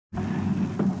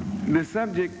The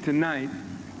subject tonight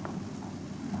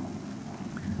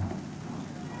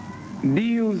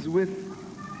deals with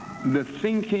the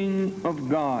thinking of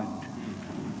God.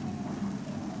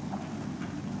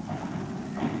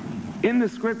 In the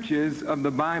scriptures of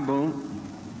the Bible,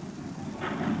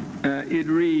 it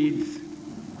reads,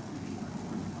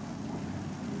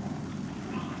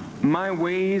 "My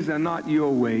ways are not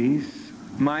your ways,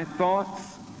 my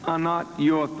thoughts are not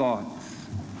your thoughts.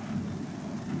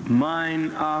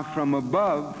 Mine are from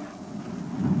above,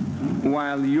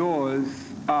 while yours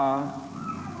are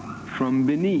from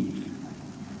beneath."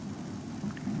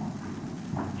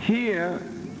 Here,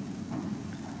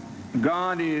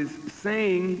 God is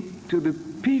saying to the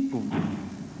people,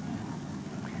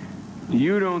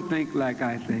 you don't think like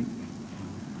I think,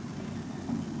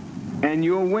 and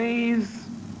your ways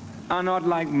are not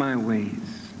like my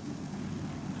ways.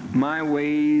 My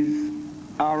ways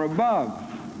are above,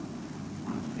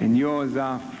 and yours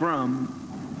are from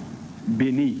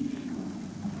beneath.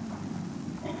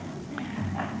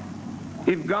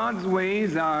 If God's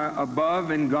ways are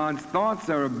above and God's thoughts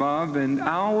are above and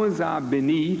ours are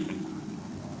beneath,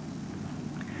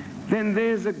 then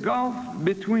there's a gulf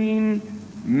between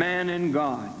man and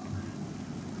God.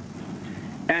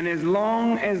 And as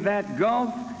long as that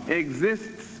gulf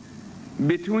exists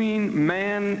between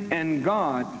man and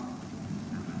God,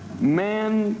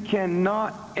 man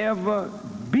cannot ever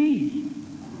be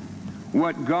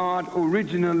what God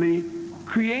originally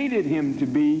created him to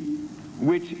be,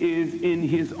 which is in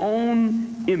his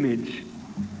own image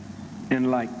and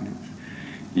likeness.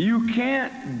 You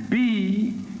can't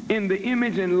be in the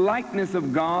image and likeness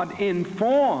of God in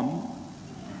form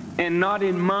and not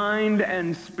in mind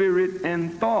and spirit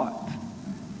and thought.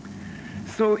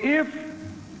 So if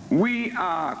we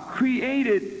are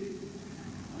created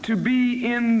to be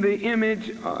in the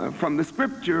image, from the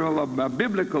scriptural or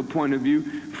biblical point of view,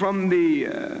 from the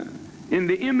in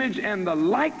the image and the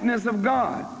likeness of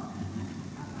God,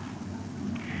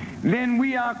 then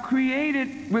we are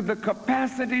created with the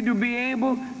capacity to be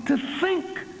able to think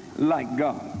like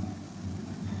God.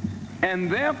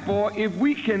 And therefore, if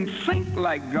we can think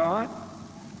like God,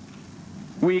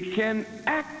 we can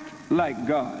act like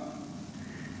God.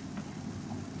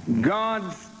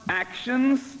 God's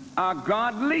actions are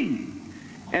godly.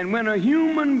 And when a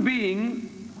human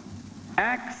being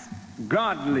acts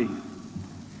godly,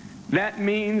 that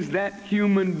means that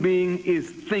human being is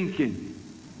thinking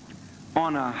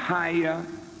on a higher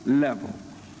level.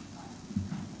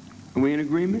 Are we in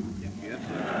agreement? Yes,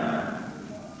 sir.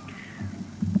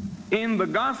 In the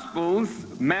Gospels,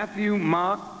 Matthew,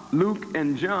 Mark, Luke,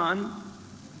 and John,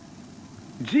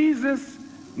 Jesus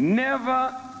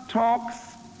never talks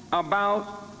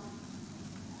about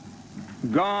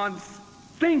God's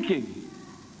thinking.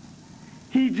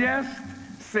 He just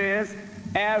says,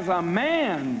 as a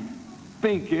man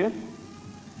thinketh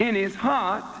in his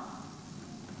heart,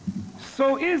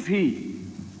 so is he.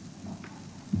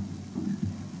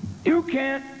 You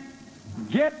can't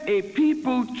get a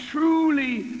people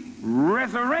truly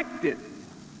resurrected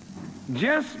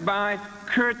just by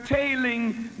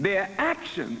curtailing their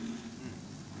actions.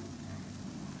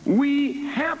 We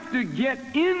have to get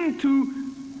into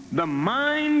the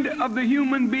mind of the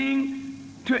human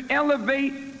being to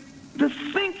elevate the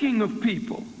thinking of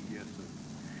people. Yes, sir.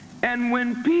 And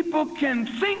when people can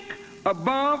think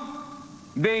above,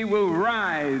 they will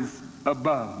rise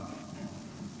above.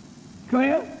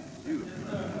 Clear?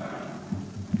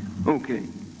 Okay.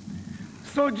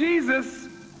 So Jesus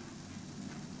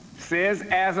says,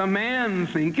 as a man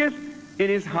thinketh in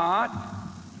his heart,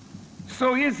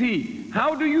 so is he.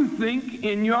 How do you think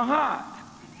in your heart?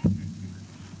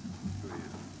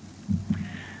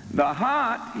 The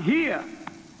heart here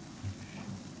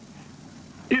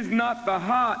is not the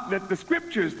heart that the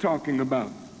scripture is talking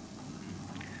about.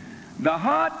 The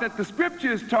heart that the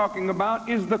scripture is talking about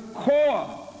is the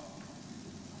core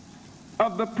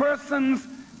of the person's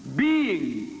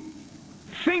being,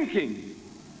 thinking.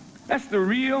 That's the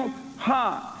real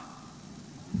heart.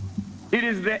 It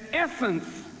is the essence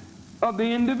of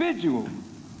the individual.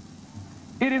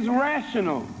 It is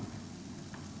rational.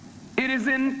 It is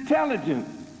intelligent.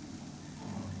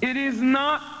 It is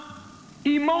not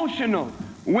emotional.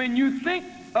 When you think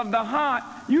of the heart,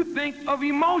 you think of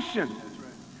emotion.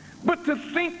 But to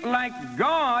think like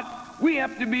God, we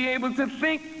have to be able to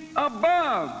think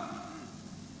above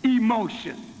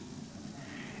emotion.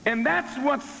 And that's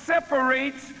what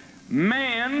separates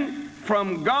man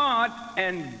from God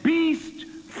and beast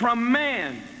from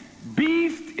man.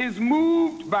 Beast is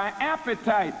moved by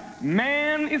appetite.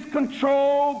 Man is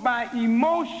controlled by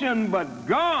emotion, but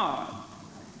God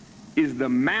is the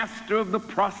master of the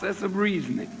process of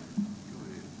reasoning.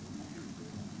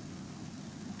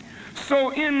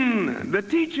 So in the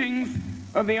teachings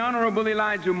of the Honorable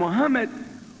Elijah Muhammad,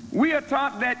 we are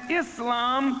taught that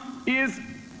Islam is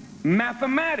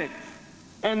mathematics,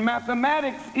 and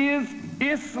mathematics is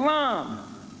Islam.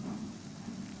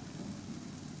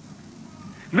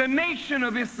 The nation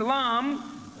of Islam,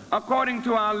 according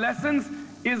to our lessons,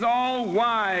 is all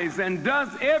wise and does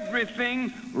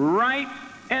everything right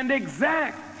and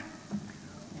exact.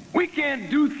 We can't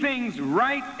do things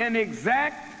right and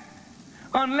exact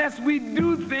unless we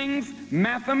do things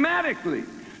mathematically.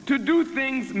 To do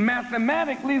things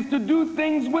mathematically is to do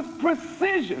things with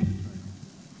precision.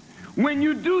 When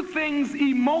you do things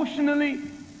emotionally,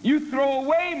 you throw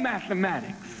away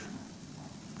mathematics.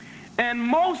 And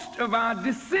most of our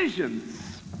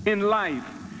decisions in life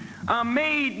are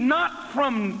made not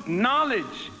from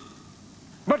knowledge,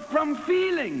 but from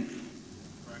feelings.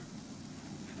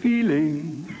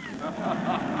 Feelings.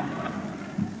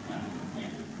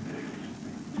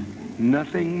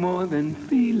 Nothing more than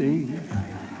feelings.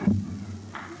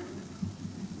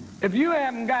 If you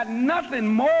haven't got nothing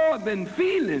more than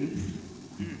feelings,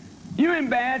 you're in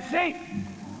bad shape.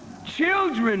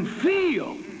 Children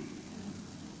feel.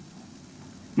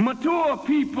 Mature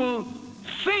people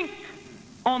think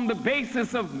on the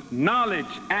basis of knowledge,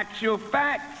 actual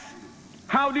facts.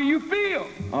 How do you feel?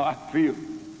 Oh, I feel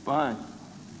fine.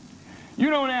 You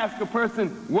don't ask a person,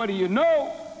 what do you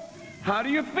know? How do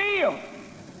you feel?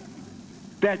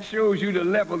 That shows you the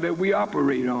level that we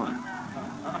operate on.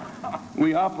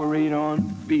 We operate on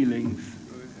feelings.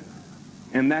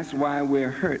 And that's why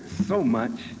we're hurt so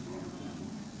much.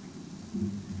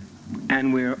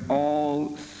 And we're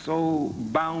all so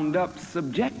bound up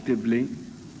subjectively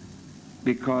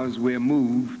because we're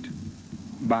moved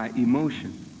by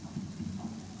emotion.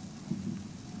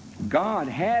 God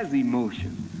has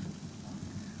emotions,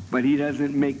 but he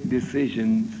doesn't make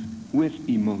decisions with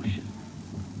emotion.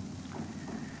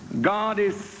 God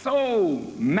is so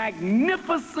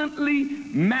magnificently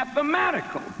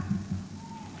mathematical.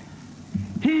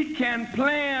 He can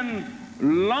plan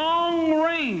long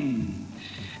range,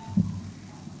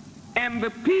 and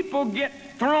the people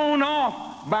get thrown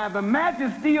off by the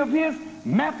majesty of his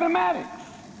mathematics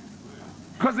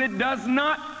because it does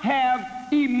not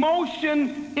have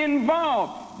emotion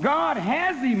involved. God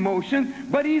has emotion,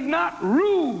 but he's not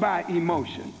ruled by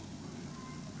emotion.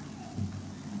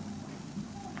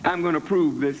 I'm going to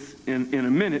prove this in a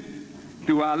minute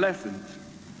through our lessons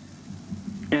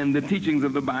and the teachings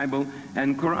of the Bible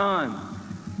and Quran.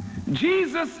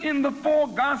 Jesus in the four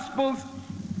Gospels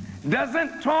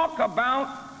doesn't talk about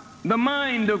the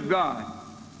mind of God.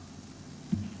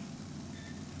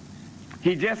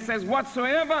 He just says,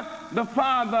 whatsoever the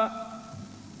Father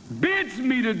bids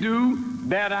me to do,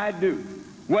 that I do.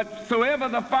 Whatsoever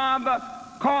the Father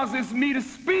causes me to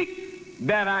speak,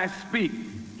 that I speak.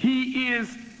 He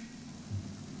is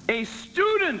a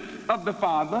student of the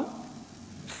Father,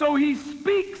 so he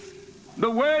speaks the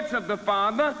words of the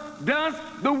Father, does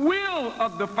the will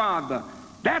of the Father.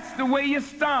 That's the way you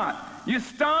start. You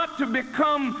start to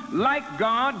become like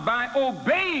God by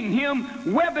obeying him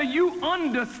whether you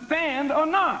understand or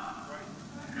not.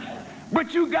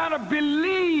 But you got to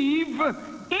believe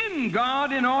in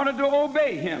God in order to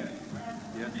obey him.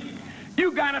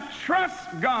 You got to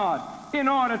trust God in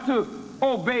order to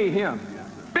obey him.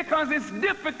 Because it's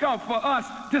difficult for us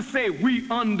to say we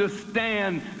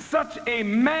understand such a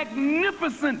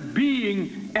magnificent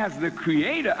being as the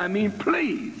Creator. I mean,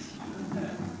 please.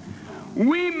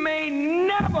 We may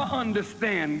never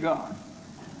understand God.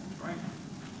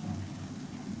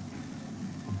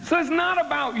 So it's not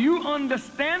about you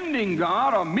understanding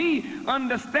God or me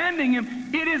understanding him.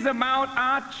 It is about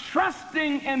our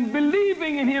trusting and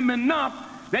believing in him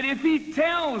enough that if he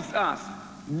tells us,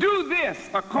 do this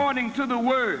according to the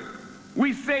word,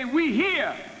 we say we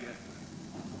hear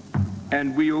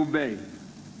and we obey.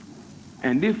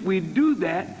 And if we do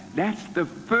that, that's the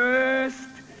first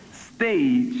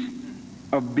stage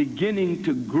of beginning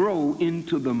to grow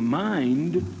into the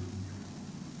mind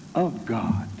of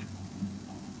God.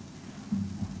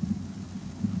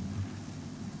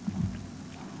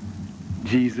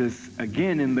 Jesus,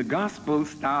 again in the gospel,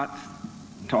 starts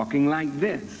talking like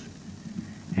this.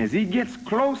 As he gets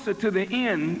closer to the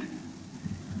end,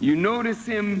 you notice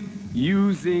him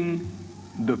using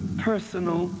the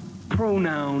personal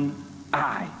pronoun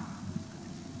I.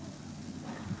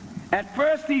 At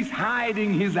first, he's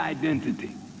hiding his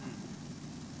identity.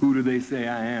 Who do they say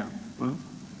I am? Well,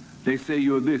 they say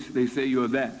you're this, they say you're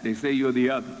that, they say you're the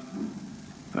other.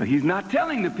 He's not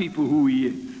telling the people who he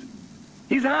is.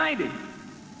 He's hiding.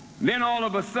 Then all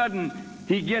of a sudden,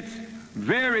 he gets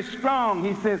very strong.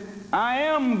 He says, I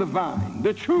am the vine,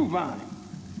 the true vine.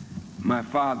 My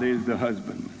Father is the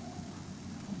husband.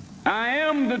 I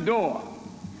am the door.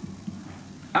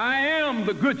 I am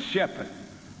the good shepherd.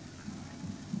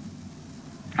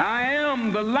 I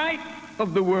am the light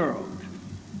of the world.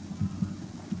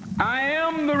 I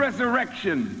am the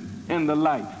resurrection and the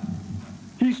life.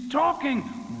 He's talking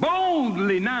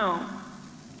boldly now,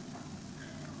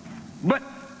 but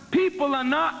people are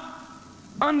not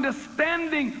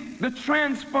understanding the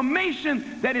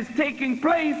transformation that is taking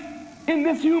place in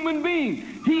this human being.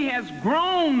 He has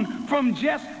grown from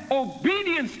just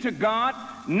obedience to God.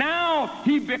 Now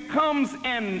he becomes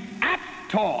an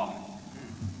actor,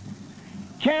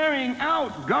 carrying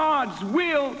out God's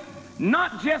will,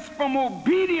 not just from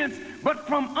obedience, but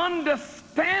from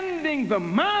understanding the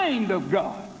mind of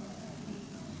God.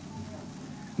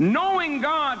 Knowing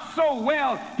God so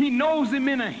well, he knows him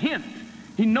in a hint.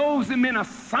 He knows him in a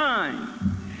sign.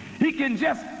 He can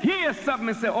just hear something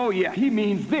and say, oh yeah, he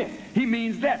means this, he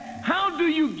means that. How do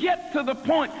you get to the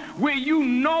point where you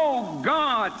know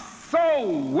God so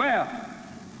well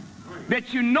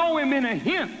that you know him in a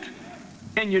hint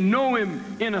and you know him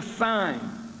in a sign?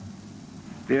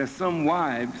 There are some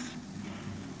wives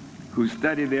who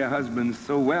study their husbands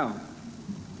so well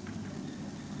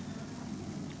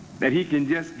that he can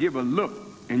just give a look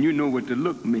and you know what the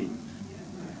look means.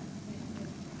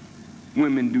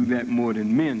 Women do that more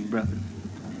than men, brothers.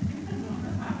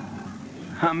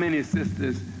 How many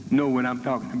sisters know what I'm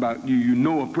talking about? You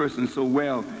know a person so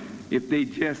well, if they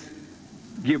just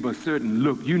give a certain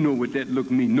look, you know what that look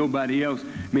means. Nobody else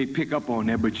may pick up on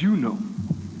that, but you know.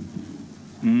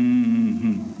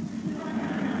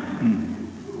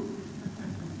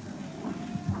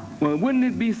 Well, wouldn't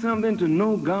it be something to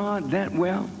know God that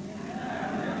well?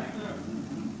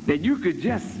 That you could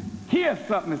just hear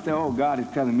something and say, oh, God is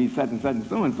telling me such and such and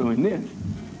so in this.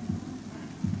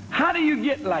 How do you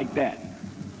get like that?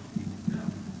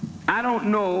 I don't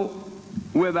know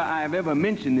whether I've ever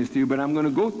mentioned this to you, but I'm going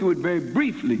to go through it very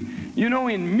briefly. You know,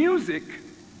 in music,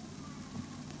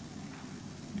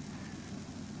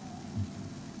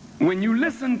 when you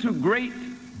listen to great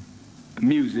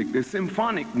music, the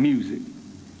symphonic music,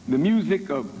 the music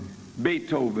of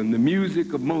Beethoven, the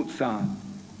music of Mozart,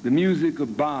 the music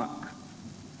of Bach,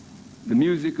 the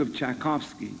music of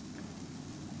Tchaikovsky,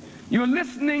 you're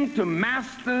listening to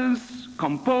masters,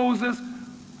 composers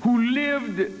who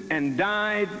lived and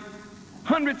died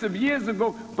hundreds of years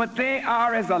ago, but they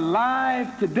are as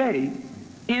alive today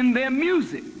in their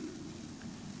music.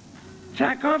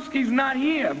 Tchaikovsky's not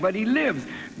here, but he lives.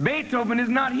 Beethoven is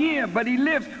not here, but he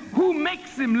lives. Who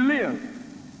makes him live?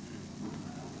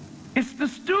 It's the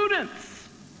students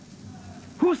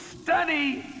who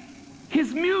study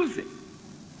his music.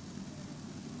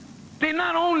 They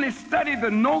not only study the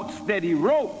notes that he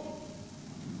wrote,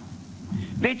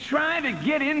 they try to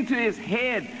get into his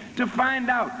head to find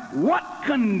out what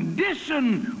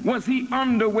condition was he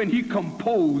under when he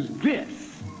composed this.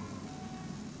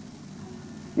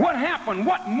 What happened?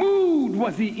 What mood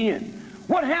was he in?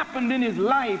 What happened in his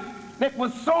life that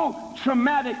was so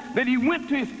traumatic that he went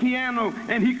to his piano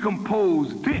and he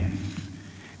composed this?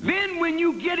 Then when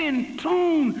you get in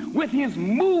tune with his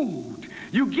mood,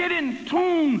 you get in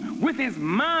tune with his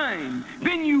mind,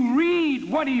 then you read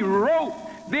what he wrote,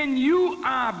 then you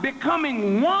are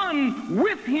becoming one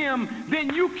with him,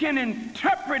 then you can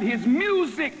interpret his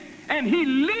music, and he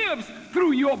lives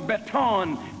through your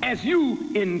baton as you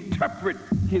interpret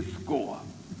his score.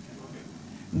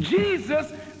 Jesus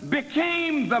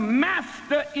became the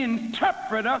master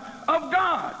interpreter of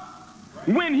God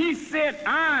when he said,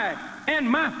 I and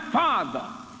my Father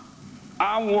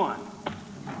are one.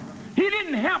 He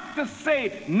didn't have to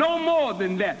say no more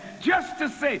than that. Just to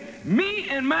say, me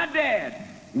and my dad,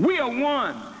 we are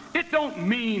one. It don't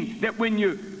mean that when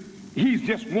he's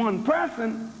just one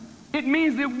person. It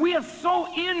means that we are so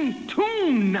in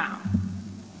tune now.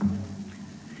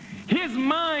 His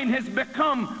mind has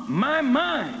become my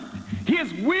mind.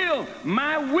 His will,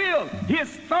 my will. His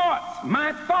thoughts,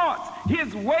 my thoughts.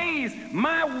 His ways,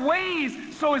 my ways.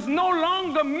 So it's no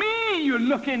longer me you're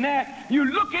looking at.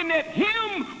 You're looking at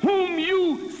him whom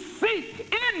you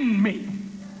seek in me.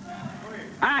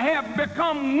 I have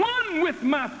become one with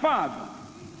my Father.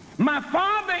 My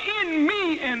Father in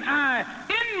me and I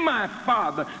in my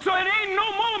Father. So it ain't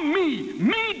no more me.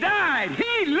 Me died.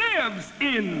 He lives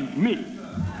in me.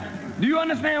 Do you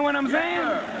understand what I'm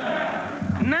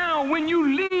saying? Now, when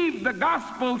you leave the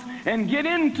Gospels and get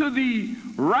into the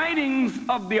writings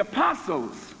of the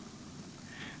apostles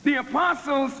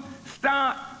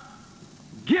start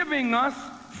giving us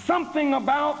something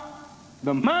about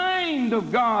the mind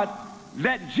of God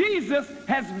that Jesus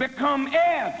has become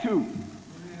heir to.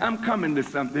 I'm coming to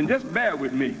something. Just bear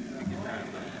with me.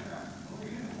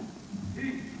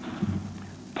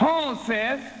 Paul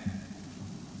says,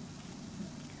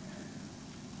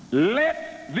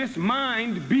 let this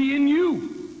mind be in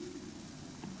you,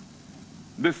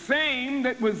 the same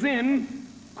that was in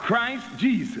Christ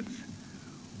Jesus.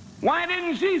 Why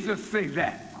didn't Jesus say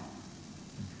that?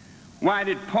 Why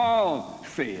did Paul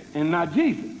say it and not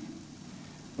Jesus?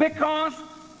 Because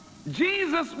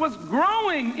Jesus was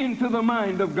growing into the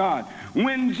mind of God.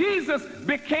 When Jesus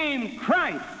became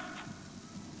Christ,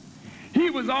 he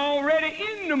was already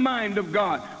in the mind of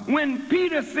God. When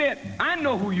Peter said, I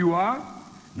know who you are.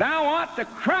 Thou art the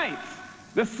Christ,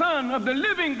 the Son of the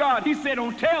living God. He said,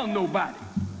 don't tell nobody.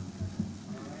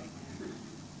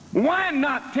 Why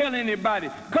not tell anybody?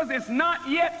 Because it's not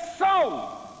yet so.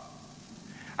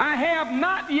 I have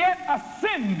not yet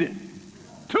ascended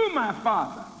to my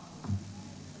Father.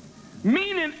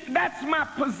 Meaning that's my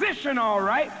position, all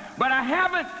right, but I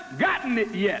haven't gotten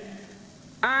it yet.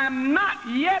 I'm not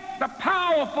yet the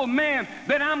powerful man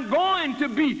that I'm going to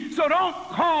be. So don't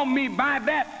call me by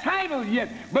that title yet.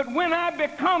 But when I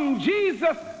become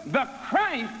Jesus the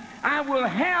Christ, I will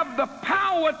have the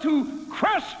power to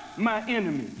crush my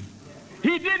enemies.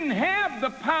 He didn't have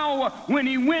the power when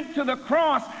he went to the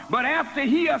cross, but after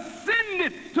he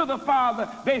ascended to the Father,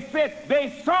 they said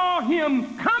they saw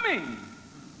him coming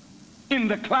in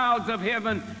the clouds of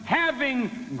heaven, having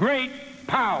great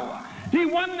power. He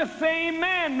wasn't the same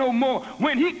man no more.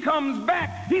 When he comes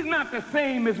back, he's not the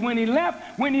same as when he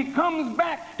left. When he comes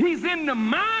back, he's in the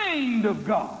mind of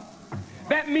God.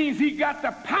 That means he got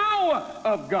the power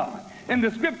of God. And the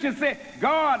scripture said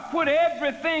God put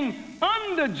everything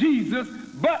under Jesus,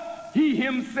 but he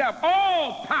himself,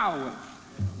 all powers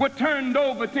were turned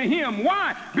over to him.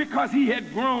 Why? Because he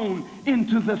had grown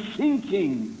into the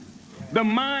thinking, the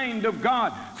mind of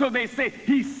God. So they say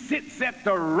he sits at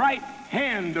the right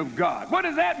hand of God. What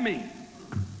does that mean?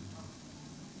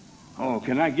 Oh,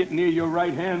 can I get near your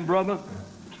right hand, brother?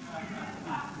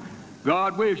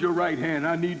 God, where's your right hand?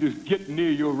 I need to get near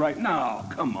your right. No,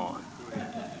 come on.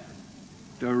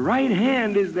 The right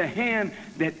hand is the hand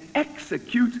that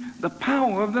executes the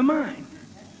power of the mind.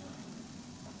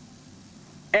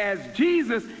 As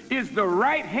Jesus is the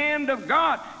right hand of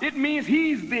God, it means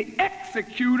he's the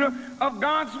executor of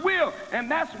God's will.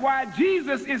 And that's why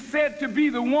Jesus is said to be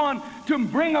the one to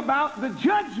bring about the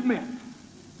judgment.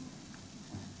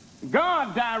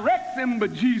 God directs him,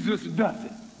 but Jesus does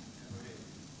it.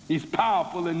 He's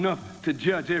powerful enough to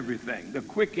judge everything, the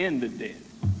quick and the dead.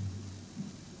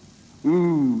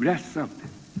 Ooh, that's something.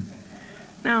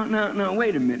 Now,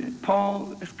 wait a minute.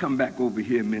 Paul, let's come back over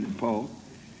here a minute, Paul,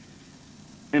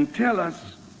 and tell us,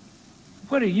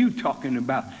 what are you talking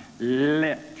about?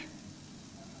 Let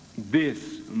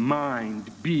this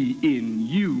mind be in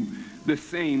you, the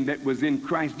same that was in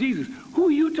Christ Jesus. Who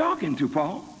are you talking to,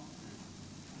 Paul?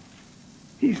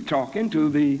 He's talking to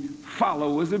the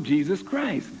followers of Jesus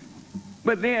Christ.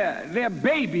 But they're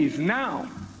babies now.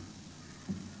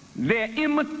 They're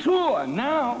immature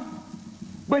now.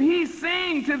 But he's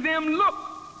saying to them,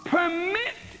 look,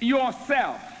 permit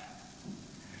yourself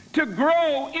to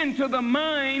grow into the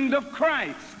mind of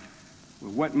Christ.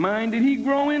 Well, what mind did he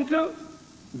grow into?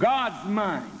 God's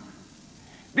mind.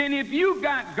 Then if you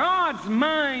got God's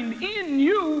mind in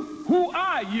you, who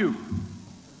are you?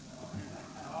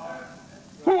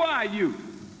 Who are you?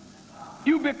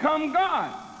 You become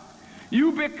God.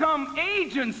 You become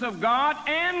agents of God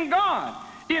and God.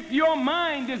 If your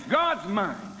mind is God's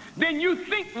mind, then you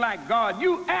think like God,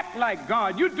 you act like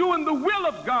God, you're doing the will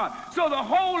of God. So the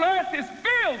whole earth is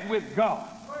filled with God.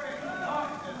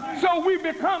 So we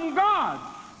become gods.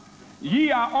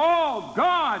 Ye are all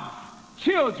God's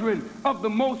children of the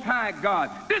Most High God.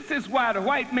 This is why the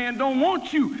white man don't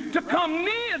want you to come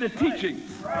near the teachings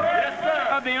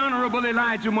of the Honorable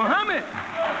Elijah Muhammad.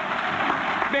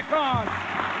 Because,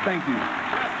 thank you.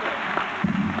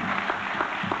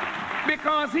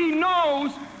 Because he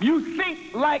knows you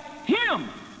think like him.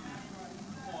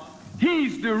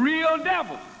 He's the real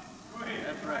devil.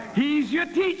 He's your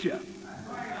teacher.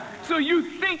 So you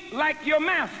think like your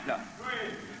master.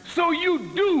 So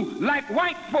you do like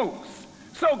white folks.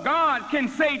 So God can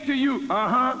say to you,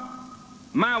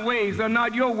 my ways are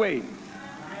not your ways.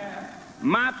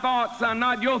 My thoughts are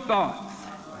not your thoughts.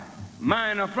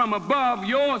 Mine are from above,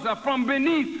 yours are from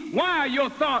beneath. Why are your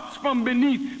thoughts from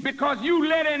beneath? Because you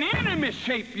let an enemy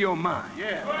shape your mind.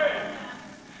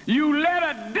 You let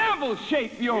a devil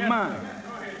shape your mind.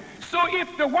 So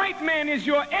if the white man is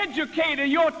your educator,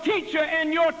 your teacher,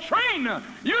 and your trainer,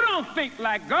 you don't think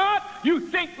like God. You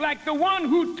think like the one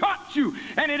who taught you.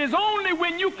 And it is only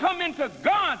when you come into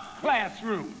God's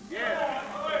classroom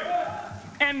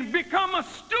and become a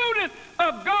student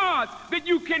of God, that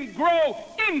you can grow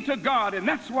into God. And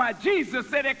that's why Jesus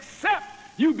said, except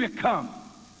you become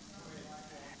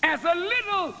as a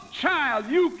little child,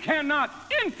 you cannot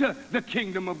enter the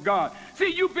kingdom of God.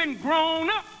 See, you've been grown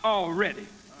up already.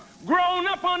 Grown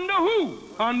up under who?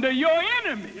 Under your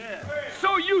enemy. Yes.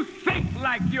 So you think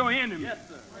like your enemy. Yes,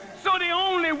 sir. So the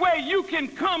only way you can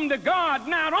come to God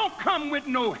now, don't come with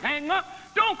no hang-up.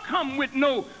 Don't come with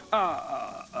no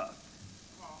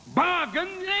bargain.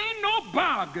 There ain't no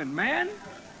bargain, man.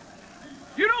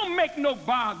 You don't make no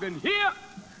bargain here.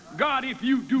 God, if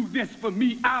you do this for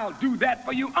me, I'll do that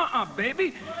for you.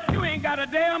 Baby. You ain't got a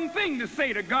damn thing to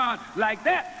say to God like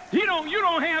that. You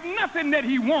don't have nothing that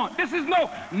he wants. This is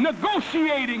no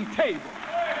negotiating table.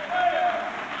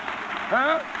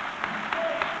 Huh?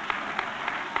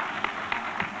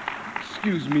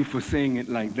 Excuse me for saying it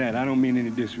like that. I don't mean any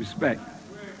disrespect.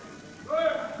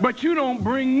 But you don't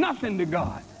bring nothing to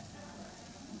God.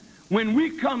 When we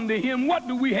come to him, what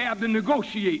do we have to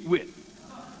negotiate with?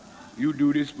 You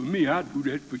do this for me, I'll do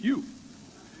that for you.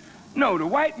 No, the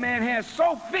white man has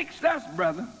so fixed us,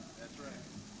 brother,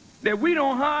 that we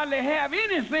don't hardly have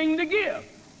anything to give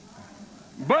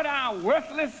but our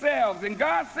worthless selves. And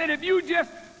God said, if you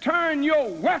just turn your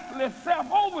worthless self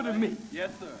over to me,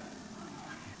 yes, sir,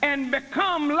 and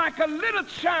become like a little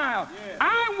child, yes,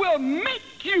 I will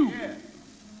make you, yes,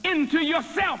 into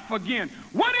yourself again.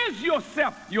 What is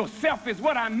yourself? Yourself is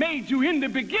what I made you in the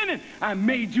beginning. I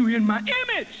made you in my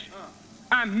image.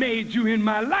 I made you in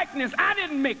my likeness. I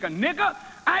didn't make a nigger.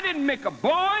 I didn't make a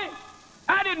boy.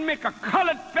 I didn't make a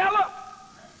colored fella,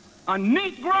 a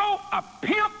Negro, a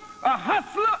pimp, a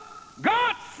hustler.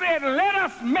 God said, let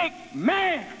us make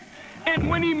man. And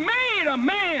when he made a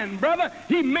man, brother,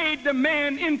 he made the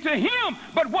man into him.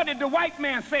 But what did the white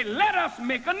man say? Let us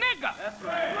make a nigger. That's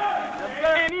right. That's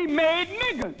right. And he made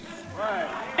niggers. Right.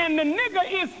 And the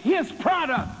nigger is his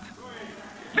product.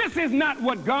 This is not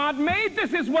what God made.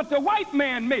 This is what the white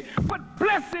man made. But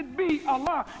blessed be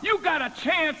Allah. You got a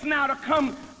chance now to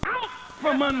come out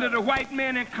from under the white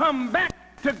man and come back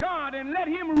to God and let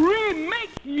him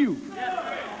remake you.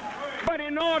 But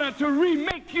in order to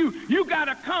remake you, you got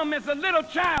to come as a little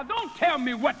child. Don't tell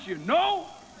me what you know.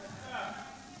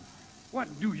 What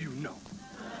do you know?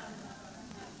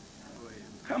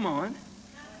 Come on.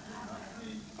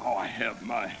 Oh, I have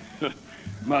my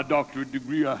doctorate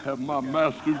degree. I have my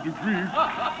master's degree.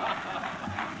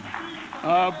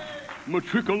 I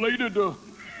matriculated.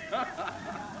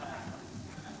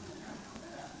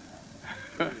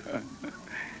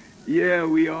 Yeah,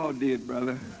 we all did,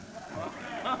 brother.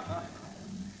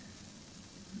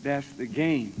 That's the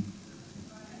game,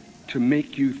 to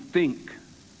make you think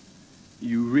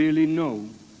you really know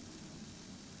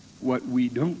what we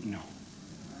don't know.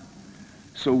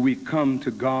 So we come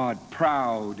to God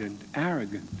proud and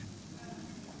arrogant.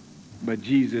 But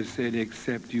Jesus said,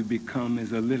 except you become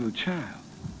as a little child,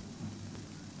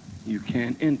 you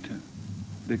can't enter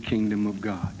the kingdom of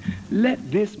God.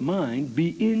 Let this mind be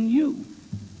in you.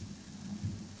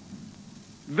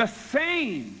 The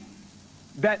same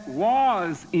that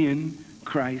was in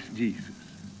Christ Jesus.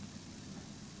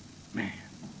 Man,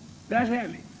 that's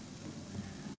heavy.